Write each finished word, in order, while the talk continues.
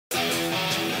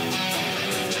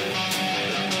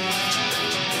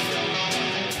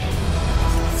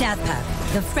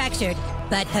Southpaw, the fractured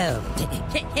but whole.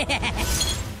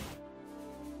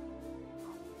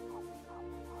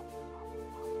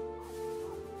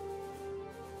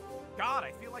 God,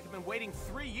 I feel like I've been waiting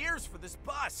 3 years for this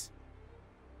bus.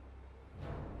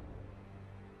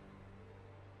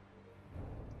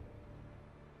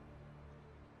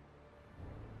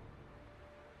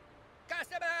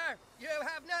 Customer, you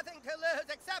have nothing to lose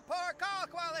except poor call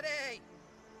quality.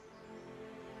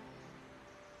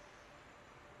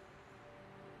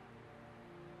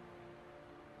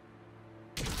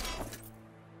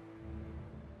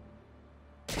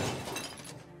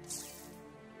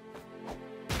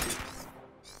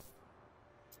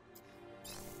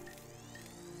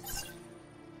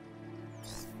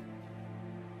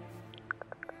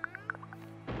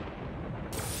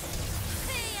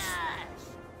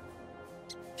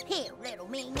 Here, little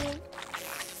minion.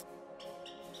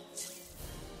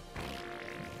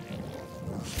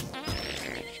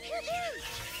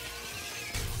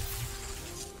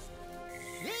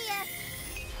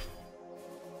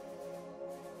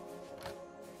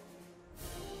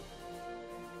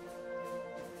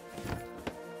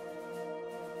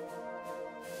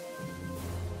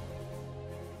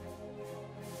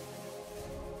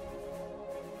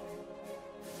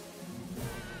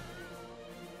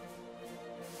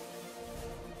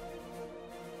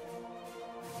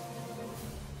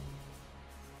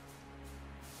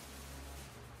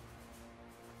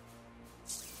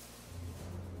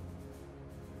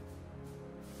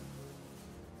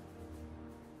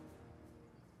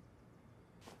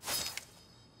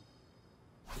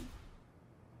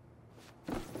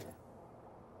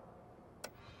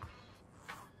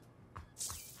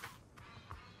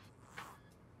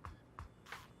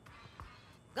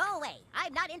 Go away.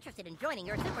 I'm not interested in joining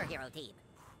your superhero team.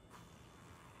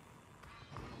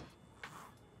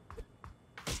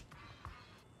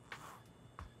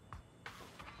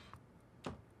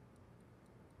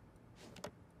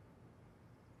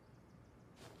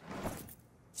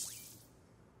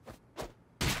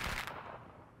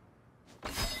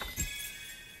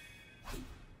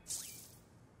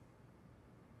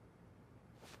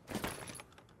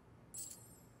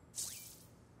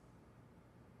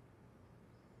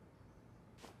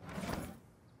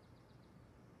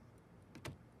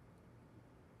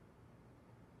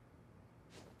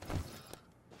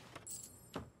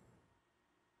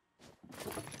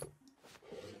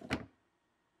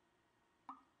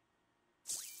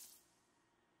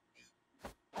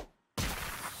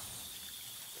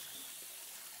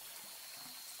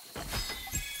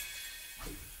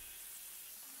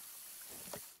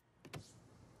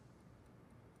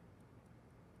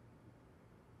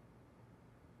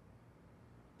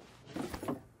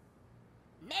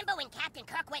 Remember when Captain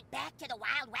Kirk went back to the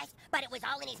Wild West, but it was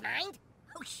all in his mind?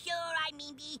 Oh, sure, I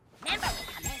mean, remember when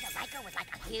Commander Riker was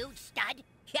like a huge stud?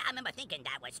 Yeah, I remember thinking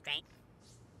that was strange.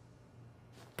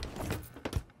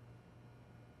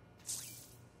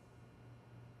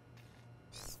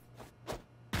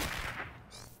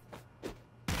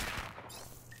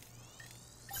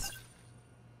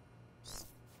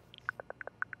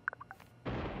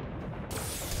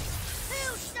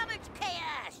 Who summons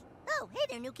chaos? Oh, hey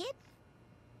there, new kid.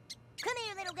 Come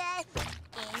here, little guy.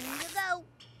 In you go.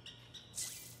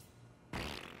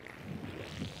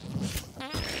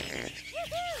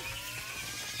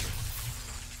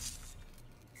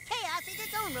 Chaos is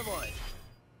its own reward.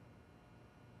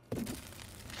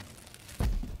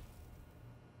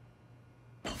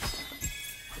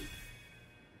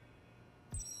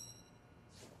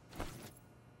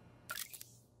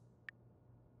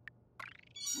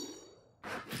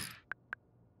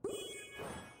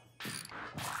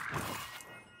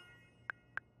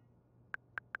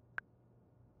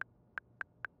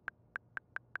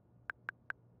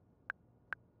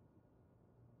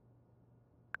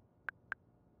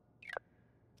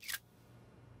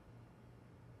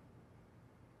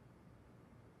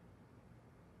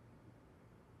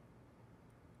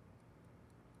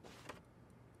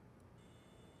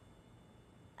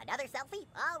 Another selfie?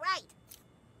 All right.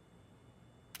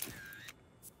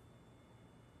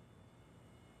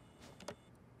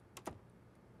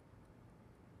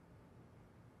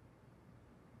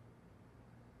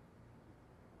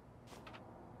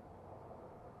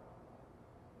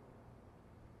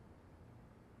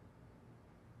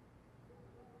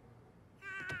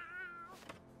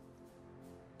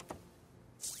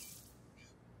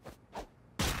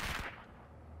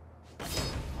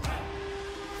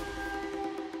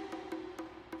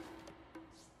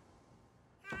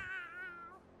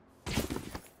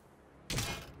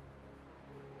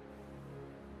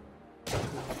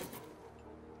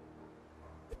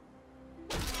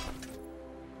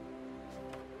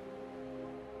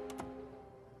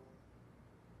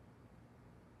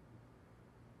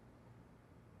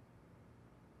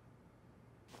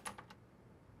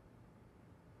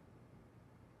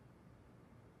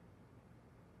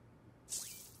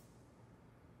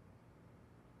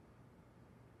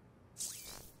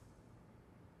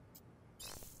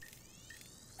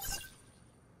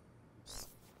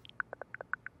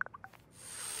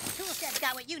 Seb's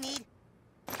got what you need.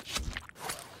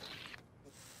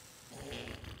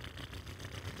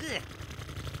 Ugh.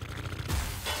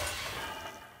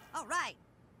 All right.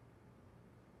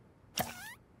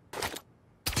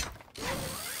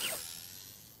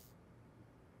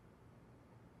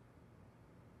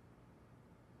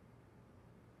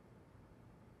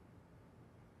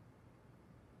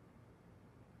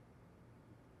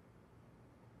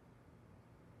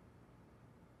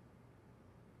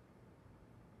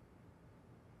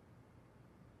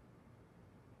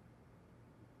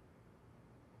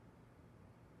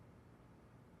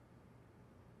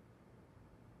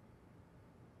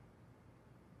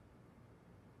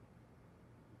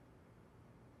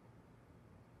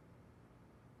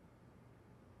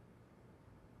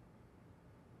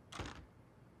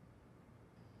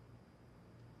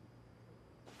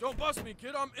 Don't bust me,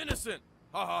 kid. I'm innocent.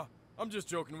 Haha, I'm just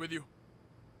joking with you.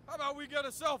 How about we get a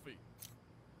selfie?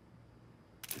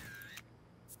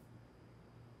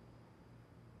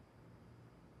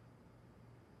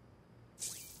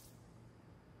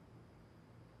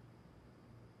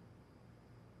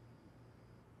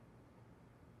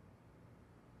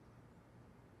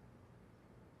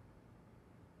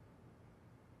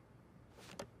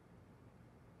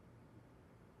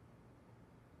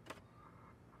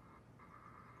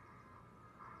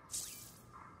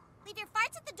 Leave your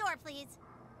farts at the door, please.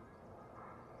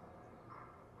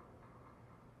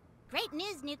 Great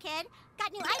news, new kid.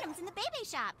 Got new items in the Bebe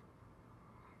shop.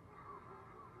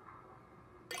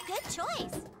 Good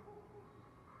choice.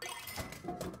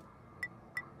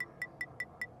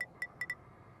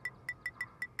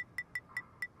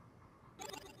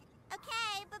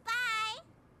 Okay, bye-bye.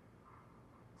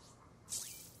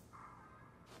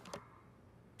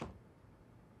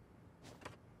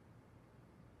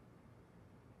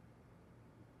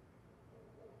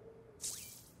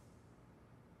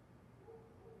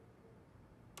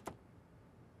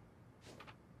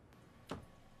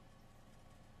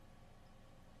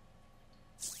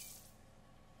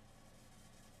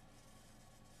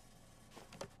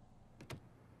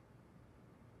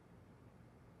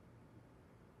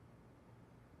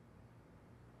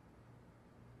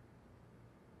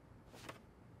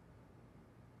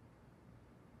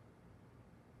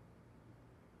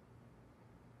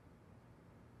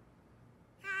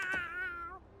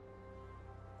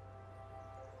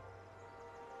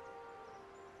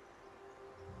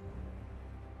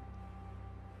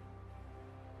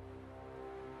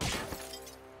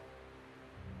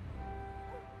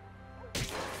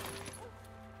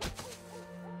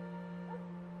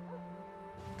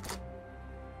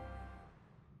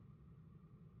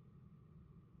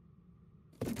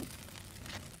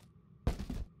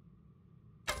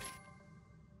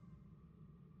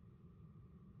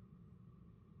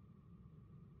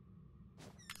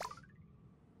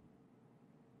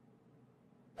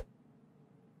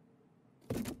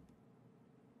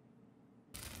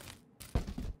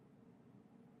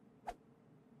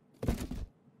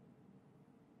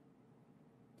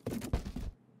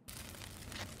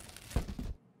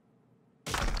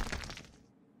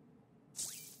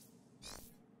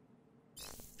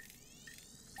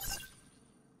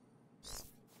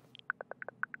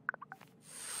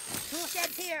 Tool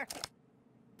shed's here.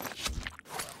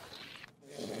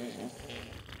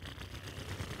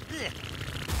 Ugh.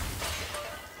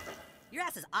 Your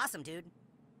ass is awesome, dude.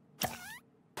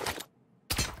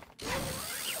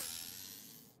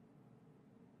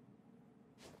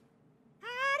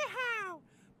 Howdy-how!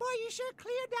 Boy, you sure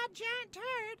cleared that giant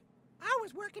turd. I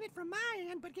was working it from my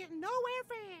end, but getting nowhere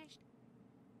fast.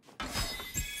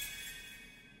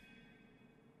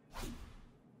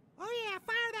 Oh yeah,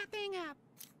 fire that thing up.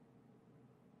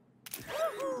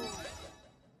 Woo-hoo.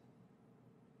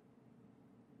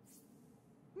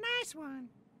 Nice one.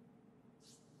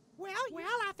 Well,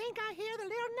 I think I hear the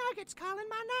little nuggets calling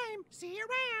my name. See you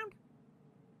around.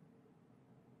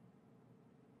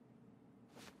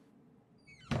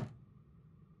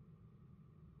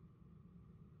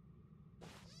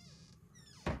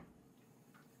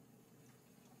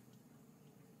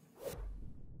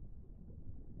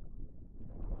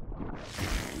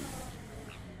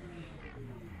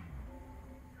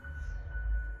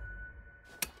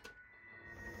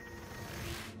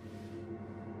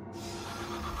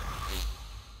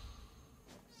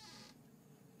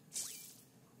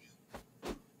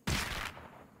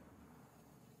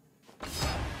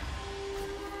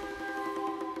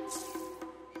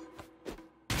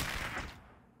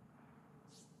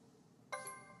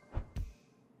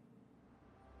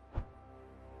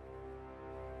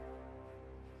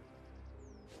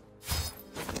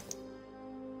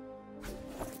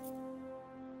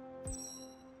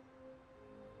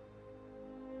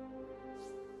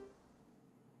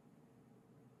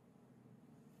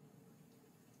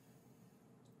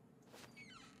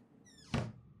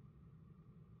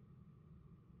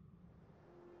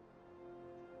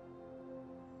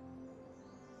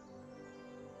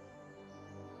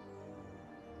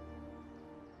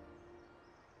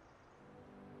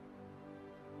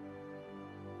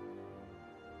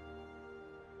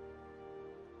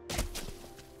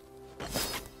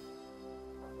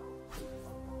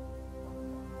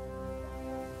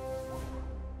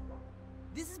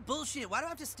 bullshit. Why do I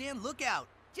have to stand lookout?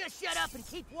 Just shut up and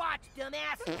keep watch,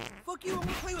 dumbass. Fuck you, I won't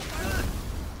play with fire.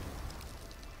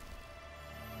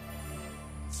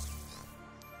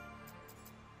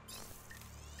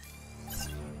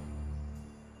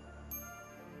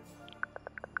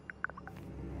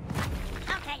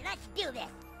 Okay, let's do this.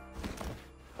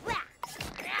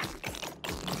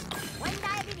 One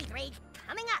diabetes rage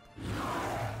coming up.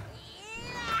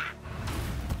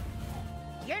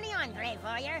 Journey on, Grave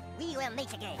Warrior. We will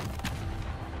meet again.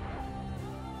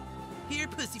 Here,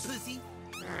 pussy pussy.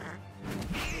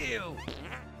 Ew!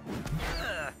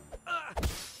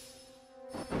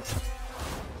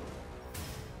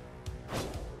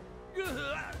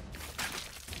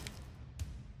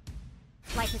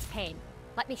 Life is pain.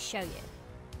 Let me show you.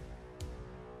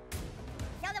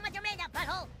 Show them what you're made of,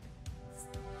 butthole.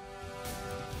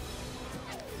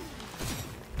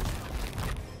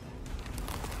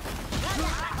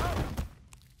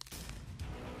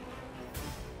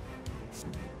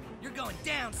 You're going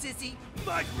down, sissy.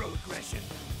 Microaggression!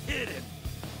 Hit him!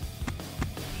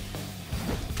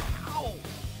 Ow!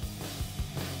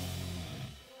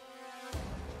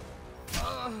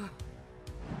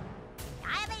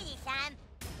 Diabetes time.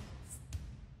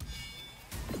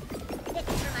 This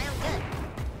is for my own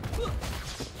good.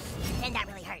 And that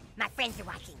really hurt. My friends are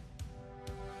watching.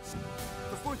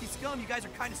 For Fourthy Scum, you guys are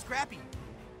kind of scrappy.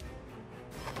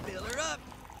 Fill her up.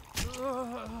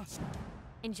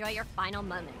 Enjoy your final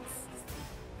moments.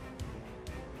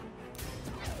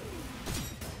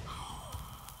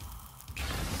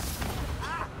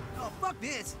 Oh, fuck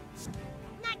this.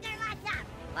 Not your laptop.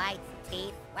 Lights,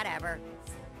 teeth, whatever.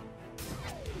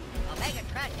 Omega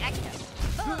Crunch Extra.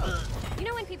 You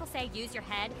know when people say use your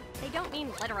head, they don't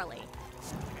mean literally.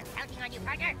 I'm counting on you,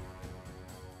 partner.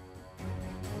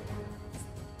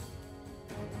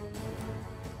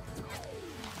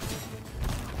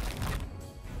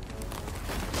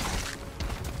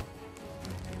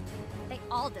 They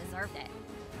all deserved it.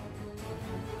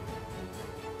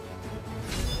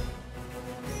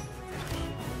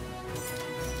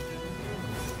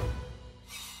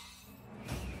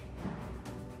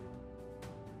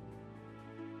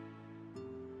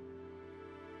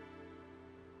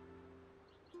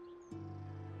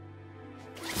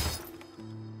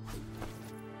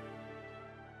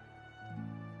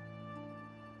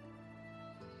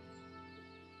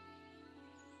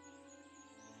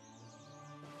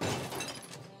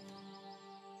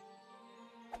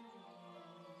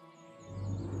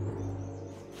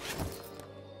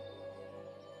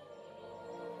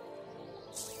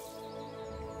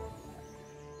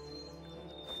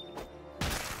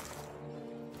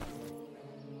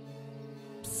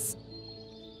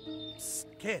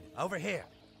 Kid, over here.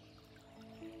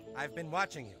 I've been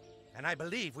watching you, and I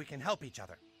believe we can help each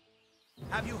other.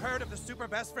 Have you heard of the Super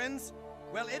Best Friends?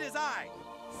 Well, it is I,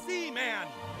 Seaman!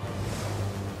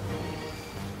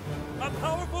 A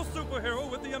powerful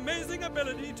superhero with the amazing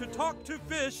ability to talk to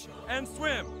fish and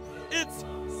swim. It's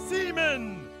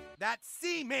Seaman! That's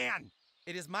Seaman!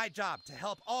 It is my job to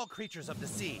help all creatures of the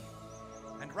sea.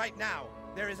 And right now,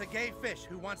 there is a gay fish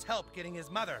who wants help getting his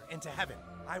mother into heaven.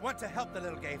 I want to help the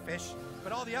little gay fish,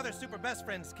 but all the other Super Best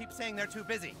Friends keep saying they're too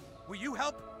busy. Will you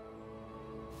help?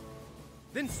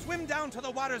 Then swim down to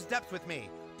the water's depth with me.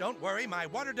 Don't worry, my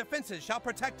water defenses shall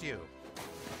protect you.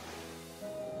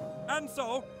 And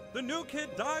so, the new kid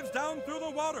dives down through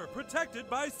the water, protected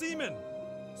by Seaman.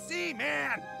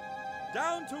 Seaman!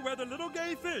 Down to where the little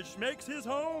gay fish makes his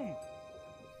home.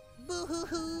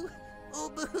 Boo-hoo-hoo. Oh,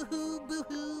 boo-hoo-hoo,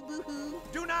 boo-hoo, boo-hoo.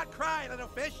 Do not cry, little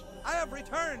fish. I have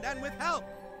returned and with help.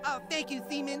 Oh, thank you,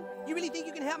 Seaman. You really think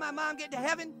you can help my mom get to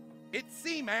heaven? It's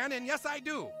Seaman, and yes, I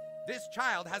do. This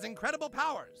child has incredible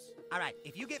powers. All right,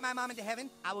 if you get my mom into heaven,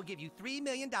 I will give you $3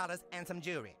 million and some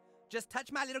jewelry. Just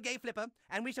touch my little gay flipper,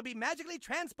 and we shall be magically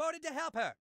transported to help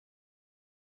her.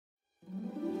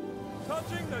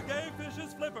 Touching the gay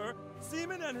fish's flipper,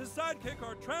 Seaman and his sidekick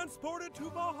are transported to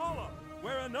Valhalla,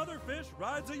 where another fish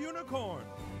rides a unicorn.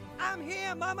 I'm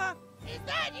here, Mama. Is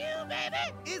that you,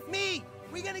 baby? It's me.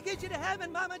 We're gonna get you to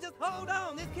heaven, Mama. Just hold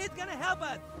on. This kid's gonna help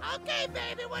us. Okay,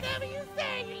 baby, whatever you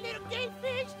say, you little gay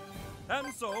fish.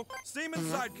 And so,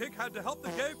 Seaman's sidekick had to help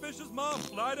the gay fish's mom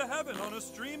fly to heaven on a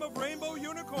stream of rainbow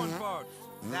unicorn farts.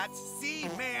 That's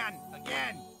Seaman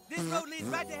again. This road leads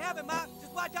right to heaven, Ma.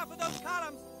 Just watch out for those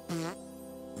columns.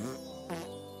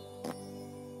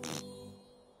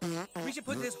 We should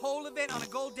put this whole event on a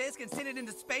gold disc and send it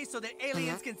into space so that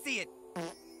aliens can see it.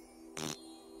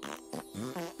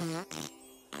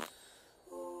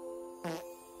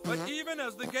 But even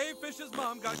as the gay fish's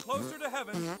mom got closer to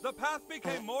heaven, the path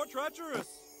became more treacherous.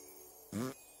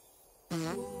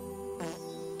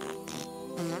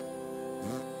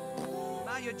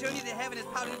 your journey to heaven is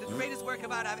probably the greatest work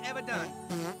of art I've ever done.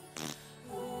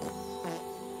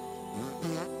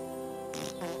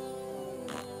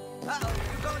 Uh-oh,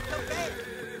 you're going so fast.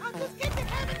 I'll just get to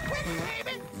heaven quick,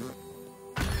 baby.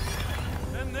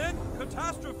 And then,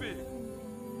 catastrophe.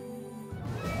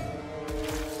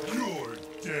 You're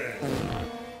dead.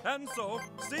 And so,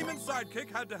 Seaman's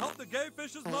sidekick had to help the gay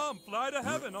fish's mom fly to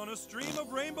heaven on a stream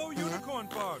of rainbow unicorn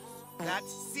farts. That's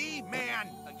Seaman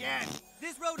again.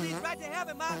 This road leads right to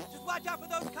heaven, Ma. Just watch out for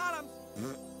those columns.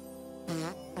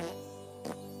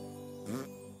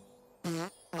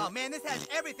 Oh, man, this has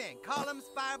everything. Columns,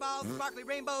 fireballs, sparkly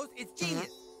rainbows. It's genius.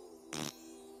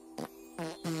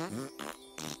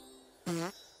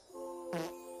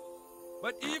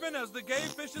 But even as the gay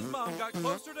fish's mom got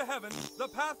closer to heaven, the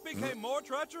path became more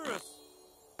treacherous.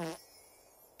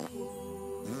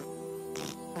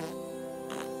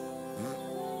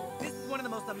 This is one of the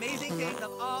most amazing games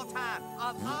of all time.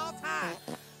 Of all time.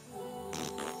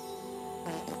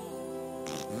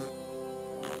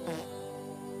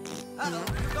 Uh-oh,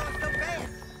 you're going so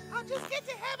fast. I'll just get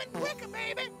to heaven quicker,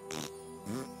 baby.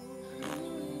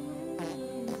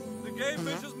 The gay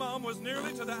fish's mom was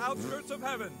nearly to the outskirts of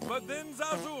heaven, but then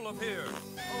Zazul appeared.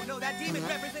 Oh, no, that demon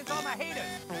represents all my haters.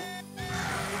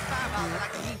 These fireballs are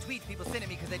like the mean tweets people send at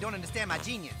me because they don't understand my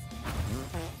genius.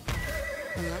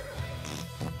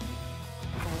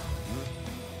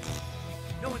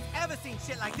 No one's ever seen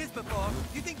shit like this before.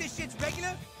 You think this shit's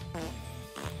regular?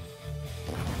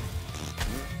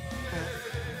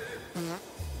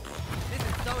 This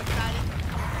is so exciting.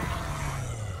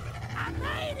 I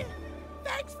made it.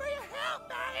 Thanks for your help,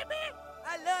 baby.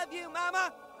 I love you,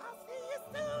 Mama. I'll see you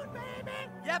soon, baby.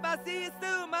 Yep, I'll see you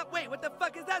soon, Ma. Wait, what the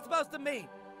fuck is that supposed to mean?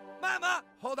 Mama!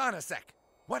 Hold on a sec.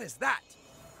 What is that?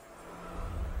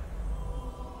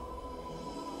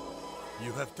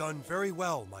 You have done very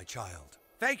well, my child.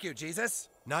 Thank you, Jesus.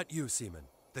 Not you, Seaman.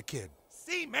 The kid.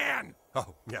 Seaman!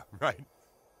 Oh, yeah, right.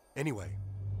 Anyway,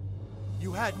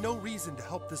 you had no reason to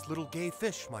help this little gay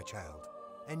fish, my child.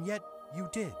 And yet, you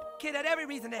did. Kid had every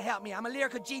reason to help me. I'm a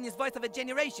lyrical genius, voice of a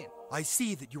generation. I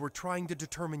see that you were trying to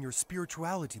determine your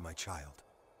spirituality, my child.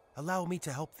 Allow me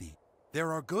to help thee.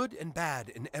 There are good and bad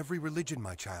in every religion,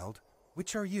 my child.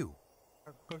 Which are you?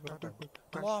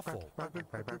 Lawful.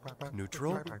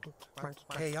 Neutral.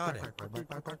 Chaotic.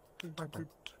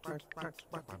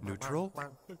 Neutral.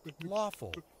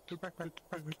 Lawful.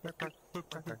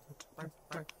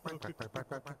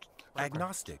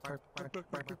 Agnostic.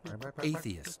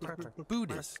 Atheist.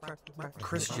 Buddhist.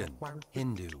 Christian.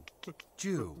 Hindu.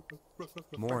 Jew.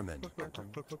 Mormon.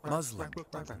 Muslim.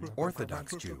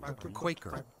 Orthodox Jew.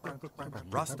 Quaker.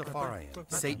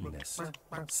 Rastafarian. Satanist.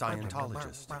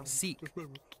 Scientologist. Sikh.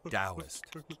 Taoist.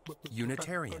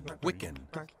 Unitarian. Wiccan.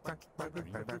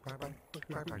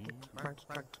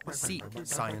 Sikh.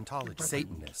 Scientologist.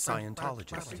 Satanist.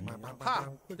 Scientologist. Ha!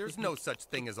 There's no such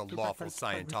thing as a lawful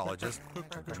Scientologist.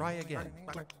 Try again.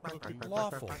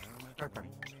 Lawful.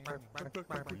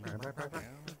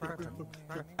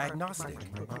 Agnostic.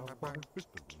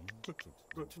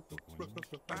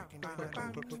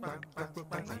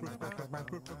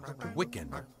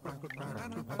 Wiccan.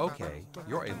 Okay,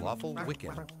 you're a lawful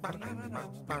Wiccan.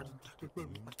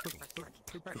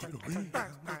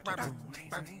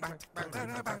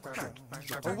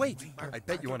 Oh wait, I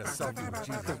bet you want a selfie with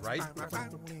Jesus, right?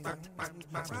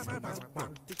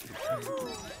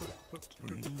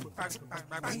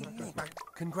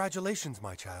 Congratulations,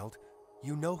 my child.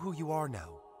 You know who you are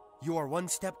now. You are one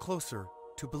step closer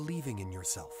to believing in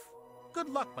yourself. Good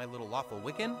luck, my little lawful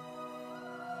Wiccan.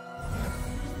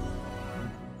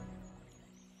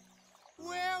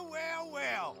 Well, well,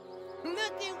 well.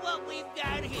 Look at what we've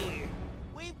got here.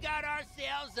 We've got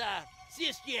ourselves a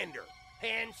cisgender,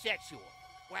 pansexual,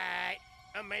 white,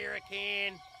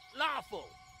 American, lawful,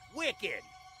 Wiccan.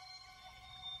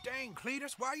 Dang,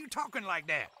 Cletus, why are you talking like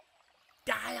that?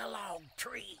 Dialogue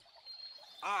tree.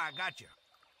 Oh, I got you.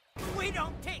 We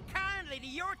don't take kindly to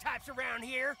your types around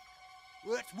here.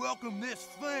 Let's welcome this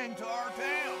thing to our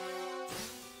town.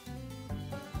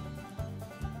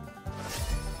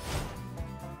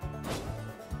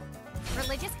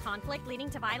 Religious conflict leading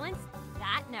to violence?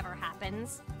 That never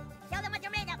happens. Show them what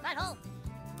you're made of, butthole.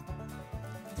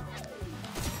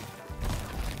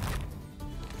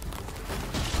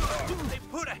 They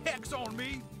put a hex on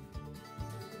me.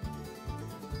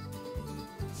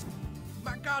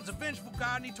 My God's a vengeful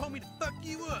God, and he told me to fuck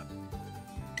you up.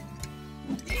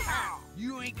 Yeehaw!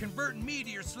 You ain't converting me to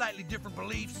your slightly different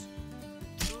beliefs.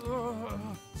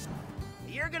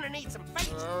 You're gonna need some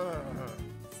faith.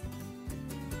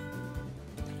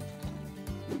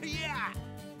 Yeah.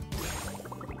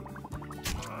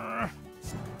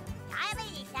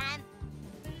 Diabetes.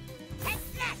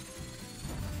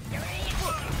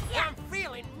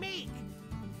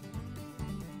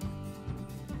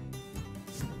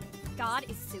 god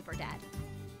is super dead.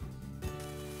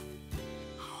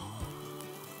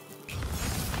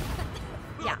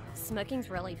 Yeah, smoking's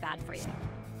really bad for you.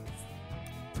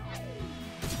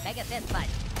 Mega fist butt.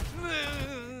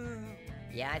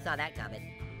 Yeah, I saw that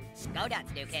coming. Go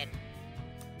nuts, new kid.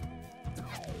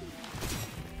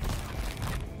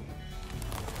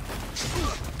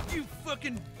 You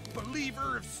fucking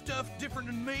believer of stuff different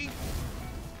than me.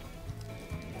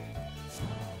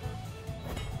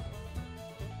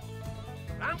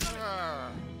 I'm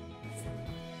gonna...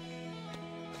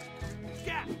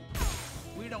 Yeah.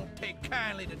 We don't take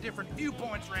kindly to different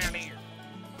viewpoints around here.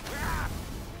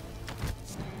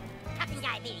 Cupping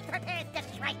diabetes. Prepare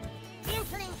steps right.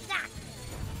 Insulin shock.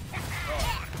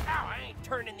 Oh, I ain't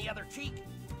turning the other cheek.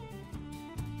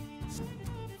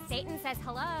 Satan says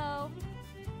hello.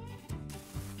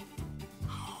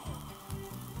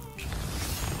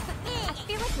 I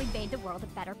feel like we made the world a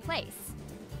better place.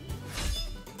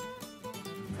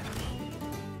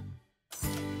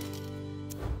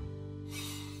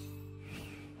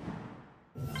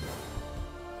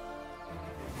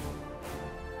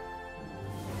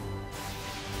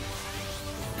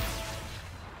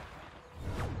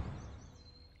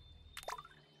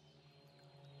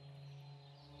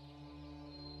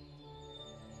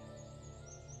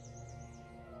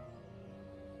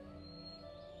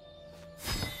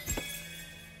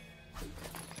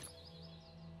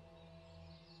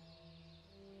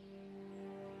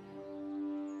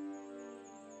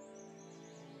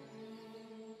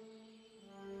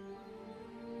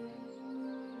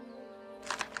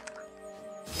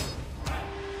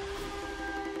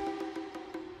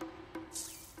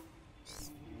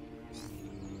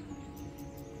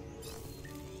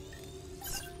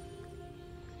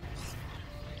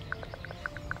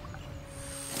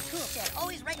 Cool kid,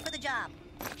 always ready for the job.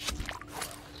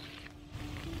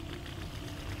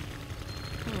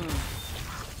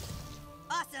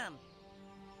 Awesome.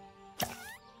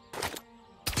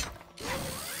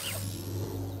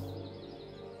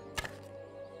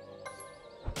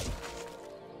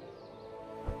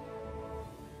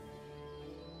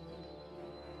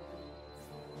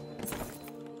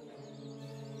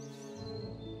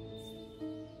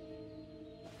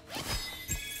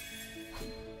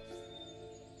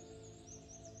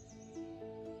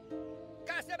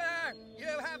 Customer, you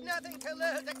have nothing to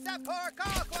lose except for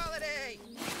call quality.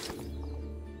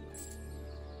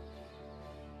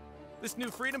 This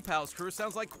new Freedom Pals crew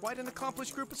sounds like quite an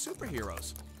accomplished group of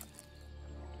superheroes.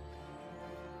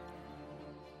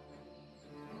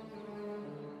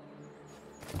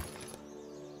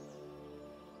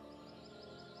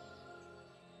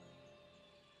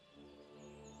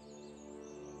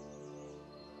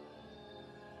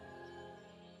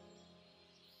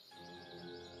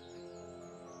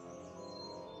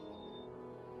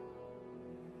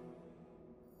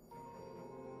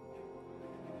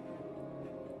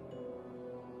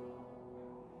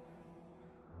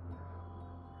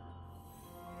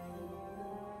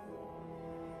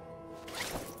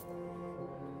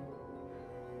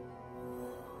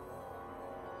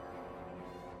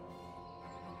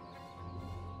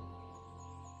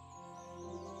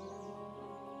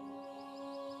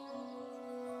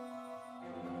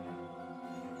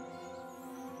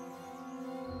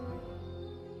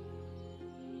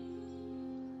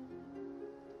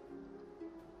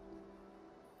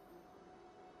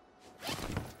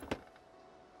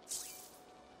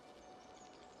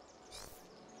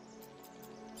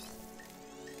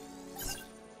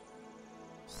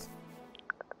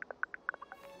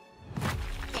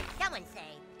 Did someone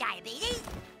say diabetes?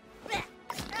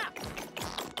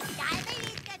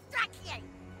 Diabetes destruction!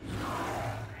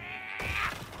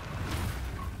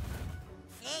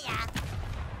 See ya!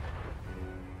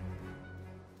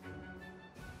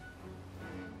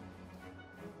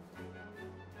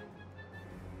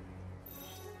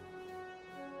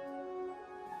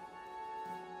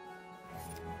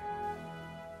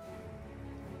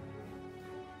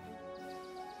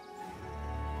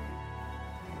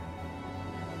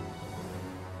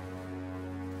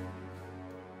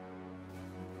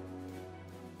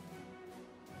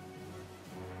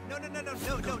 No.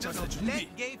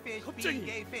 Let gay fish be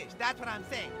gay fish. That's what I'm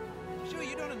saying. Sure,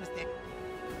 you don't understand.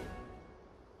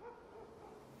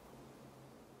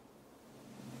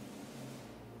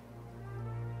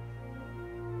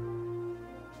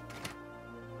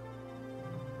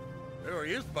 Who are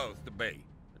you supposed to be?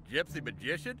 A gypsy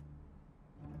magician?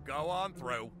 Go on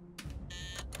through.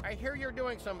 I hear you're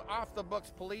doing some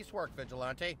off-the-books police work,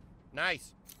 Vigilante.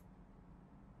 Nice.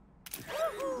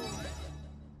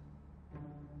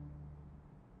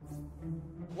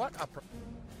 What a...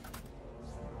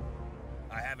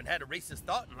 I haven't had a racist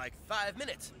thought in like 5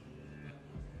 minutes.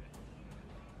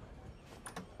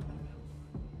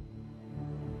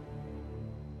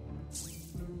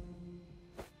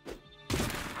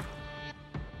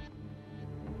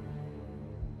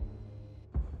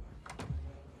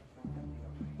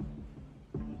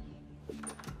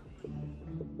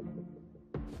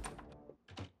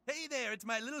 Hey there, it's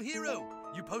my little hero.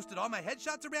 You posted all my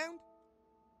headshots around?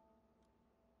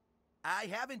 I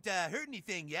haven't heard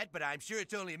anything yet, but I'm sure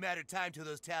it's only a matter of time till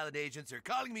those talent agents are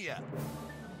calling me up.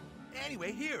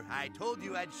 Anyway, here, I told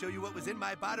you I'd show you what was in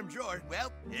my bottom drawer.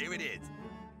 Well, here it is.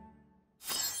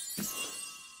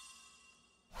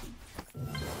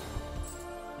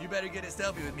 You better get a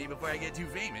selfie with me before I get too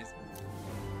famous.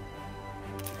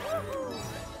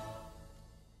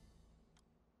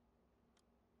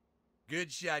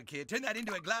 Good shot, kid. Turn that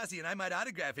into a glossy and I might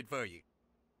autograph it for you.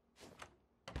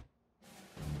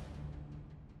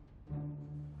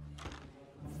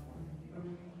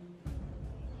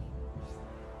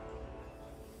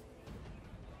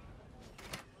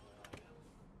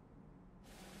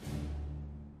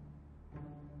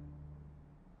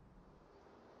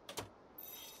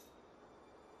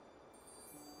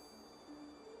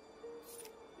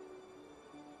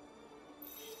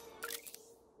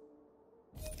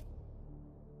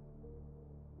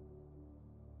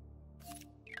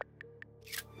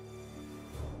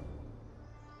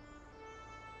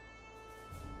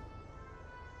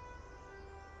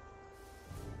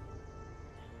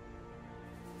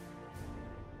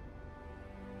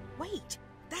 Wait,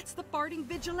 that's the farting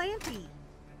vigilante.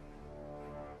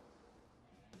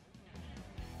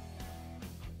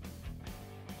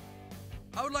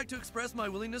 I would like to express my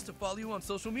willingness to follow you on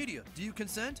social media. Do you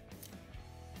consent?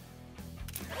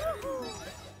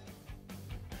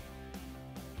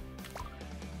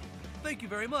 Thank you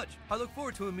very much. I look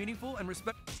forward to a meaningful and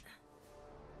respect.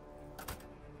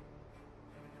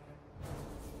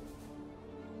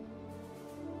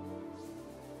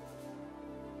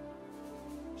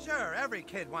 Sure, every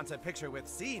kid wants a picture with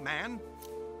C-Man.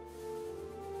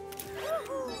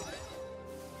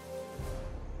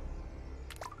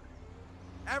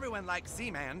 Everyone likes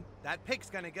C-Man. That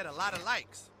pic's gonna get a lot of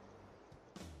likes.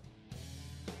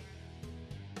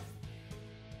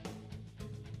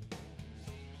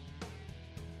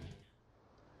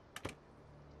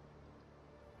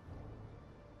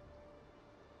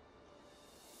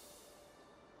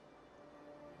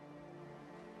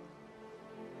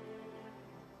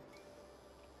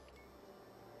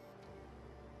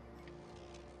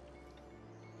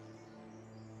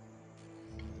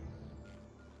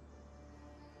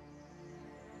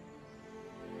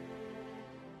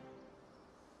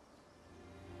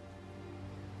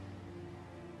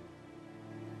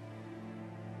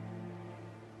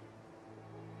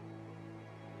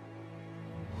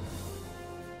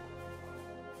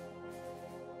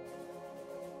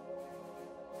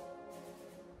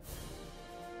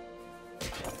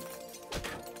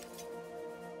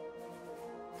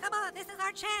 Come on, this is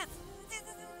our chance.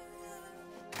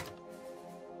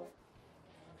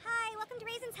 Hi, welcome to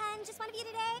Raisin's, hun. Just want to be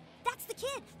today? That's the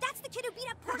kid. That's the kid who beat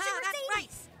up Porsche That's Mercedes. right.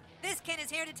 This kid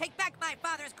is here to take back my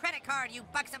father's credit card, you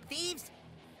buxom thieves.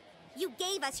 You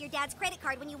gave us your dad's credit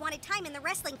card when you wanted time in the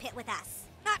wrestling pit with us.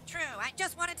 Not true. I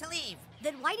just wanted to leave.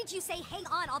 Then why did you say, hang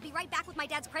on, I'll be right back with my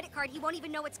dad's credit card. He won't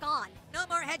even know it's gone. No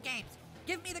more head games.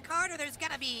 Give me the card or there's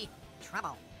gonna be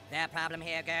trouble. There a problem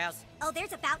here, girls? Oh,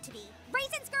 there's about to be.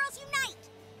 Raisins Girls Unite!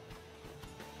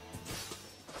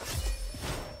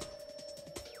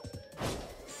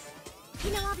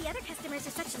 You know, all the other customers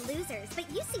are such losers,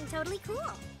 but you seem totally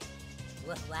cool.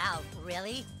 Wow,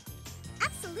 really?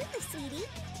 Absolutely, sweetie.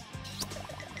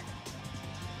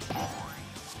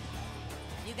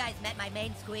 You guys met my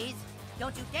main squeeze?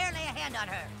 Don't you dare lay a hand on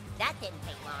her. That didn't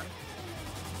take long.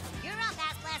 You're up,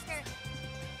 Ass Blaster.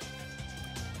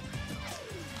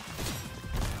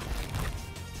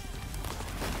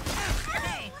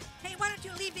 Hey, why don't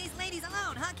you leave these ladies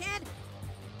alone, huh, kid?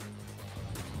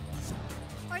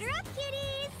 Order up,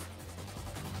 kitties!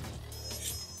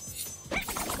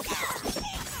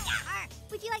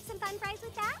 Would you like some fun fries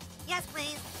with that? Yes,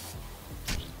 please.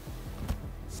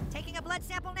 Taking a blood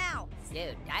sample now.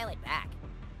 Dude, dial it back.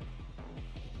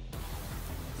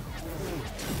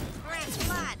 Fresh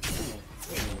blood.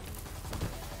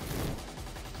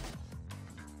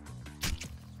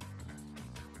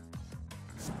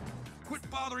 Quit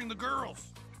bothering the girls.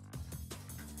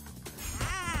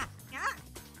 Ah!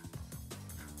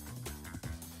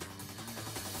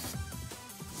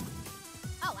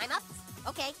 Oh, I'm up?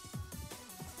 Okay.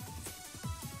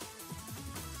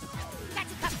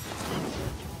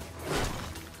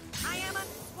 I am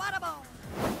unswattable.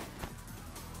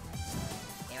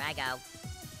 I go.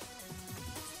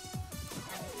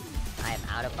 I am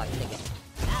out of buck tickets.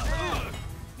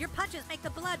 Your punches make the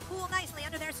blood pool nicely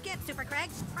under their skin, Super Craig.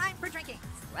 Prime for drinking.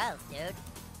 Gross, dude.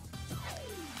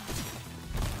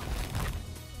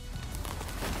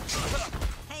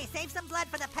 Hey, save some blood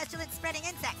for the pestilence spreading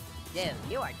insect. Dude,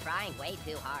 you are trying way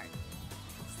too hard.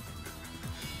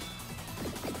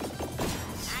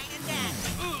 I am dead.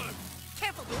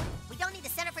 Careful, dude. We don't need the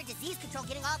Center for Disease Control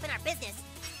getting all up in our business.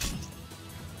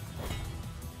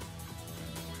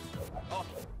 Oh.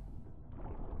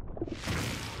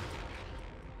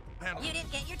 You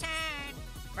didn't get your turn.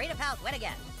 Freedom Pals win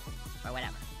again. Or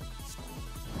whatever.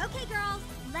 Okay, girls,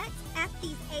 let's F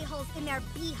these a-holes in their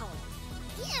b-hole.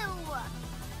 Ew!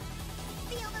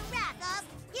 Feel the wrath of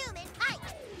human height!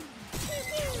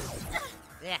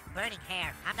 Ugh, burning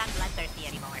hair. I'm not bloodthirsty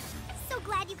anymore. So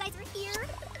glad you guys are here.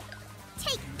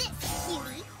 Take this,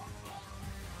 cutie.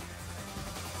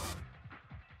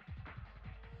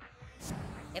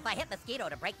 If I hit Mosquito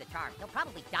to break the charm, he'll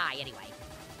probably die anyway.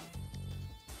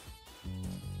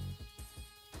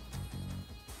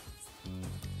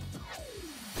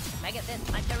 Mega Fist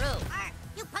Puncheroo!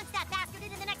 You punch that bastard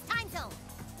into the next time zone.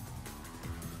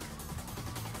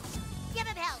 Give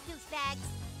him hell, douchebags.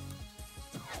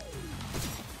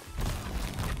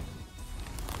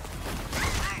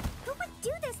 Who would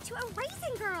do this to a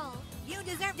raisin girl? You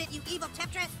deserved it, you evil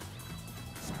temptress.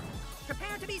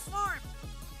 Prepare to be swarmed.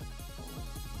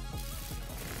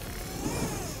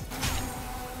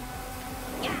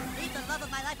 Yeah, leave the love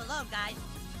of my life alone, guys.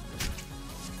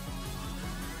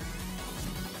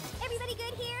 Everybody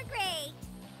good here? Great.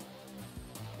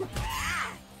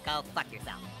 Go fuck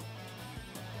yourself.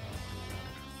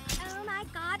 Oh my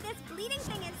god, this bleeding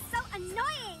thing is so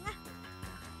annoying.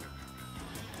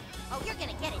 Oh, you're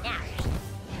gonna get it now.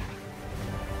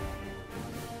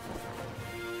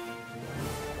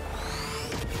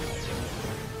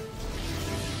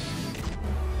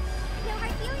 No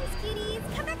hard feelings,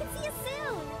 cuties. Come back and see us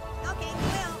soon. Okay, we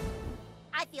will.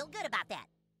 I feel good about that.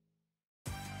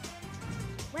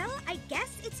 Well, I guess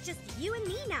it's just you and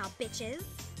me now, bitches.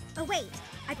 Oh wait,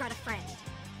 I brought a friend.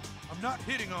 I'm not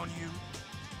hitting on you.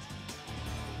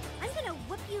 I'm gonna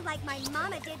whoop you like my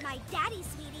mama did my daddy,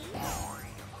 sweetie.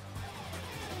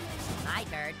 Hi,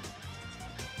 bird.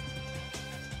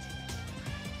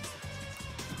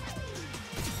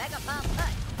 Mega Pump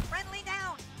Punch! Friendly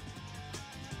down.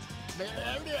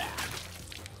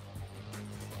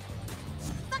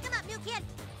 Fuck him up, new kid.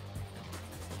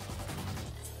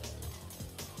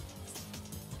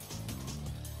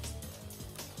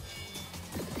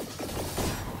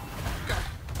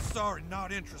 Sorry,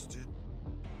 not interested.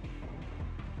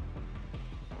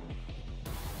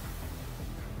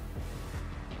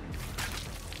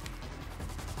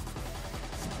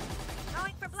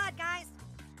 Going for blood, guys.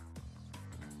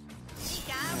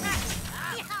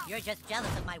 Right. You're just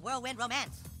jealous of my whirlwind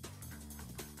romance.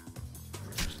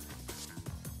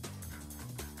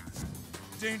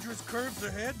 Dangerous curves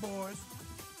ahead, boys.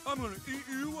 I'm gonna eat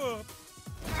you up.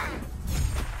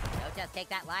 Don't just take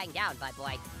that lying down, bud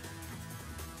boy.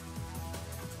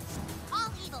 All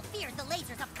evil fears the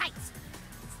lasers of kites.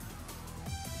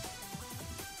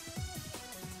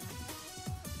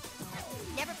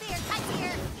 Never fear, kites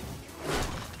here.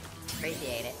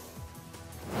 Appreciate it.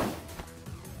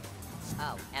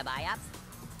 Oh, am I up?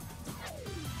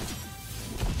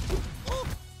 Oh,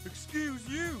 excuse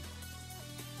you.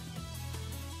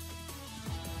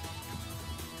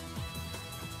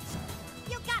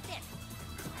 You got this.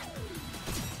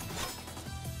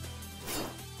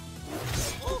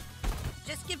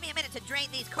 Just give me a minute to drain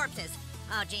these corpses.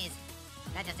 Oh, jeez.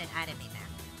 I didn't mean that.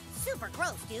 Super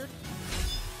gross, dude.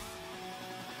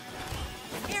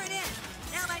 Here it is.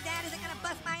 Now my dad isn't gonna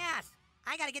bust my ass.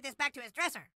 I gotta get this back to his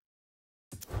dresser.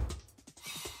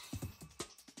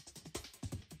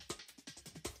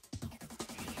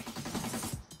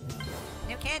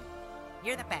 New kid,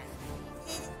 you're the best.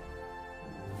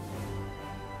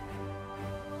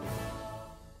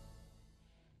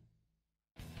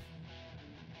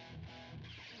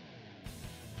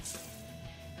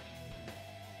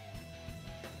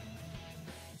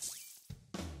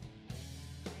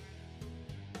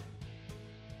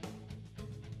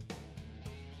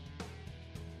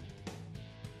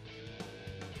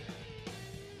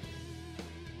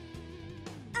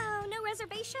 Oh, no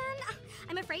reservation?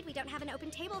 I'm afraid we don't have an open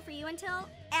table for you until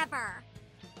ever.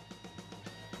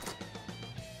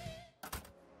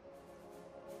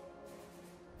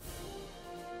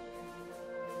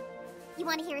 You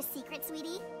want to hear a secret,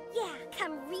 sweetie? Yeah,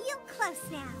 come real close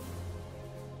now.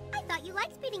 I thought you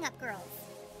liked beating up girls.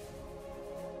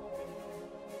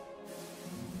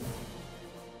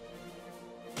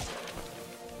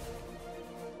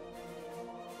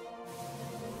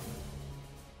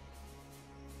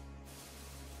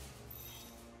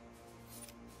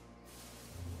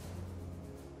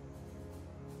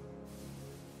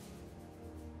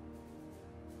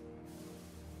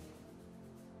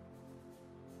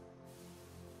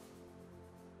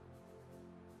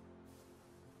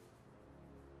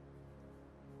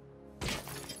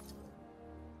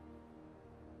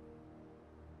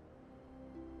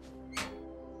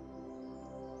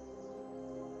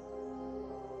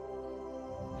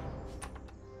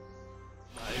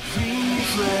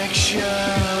 action.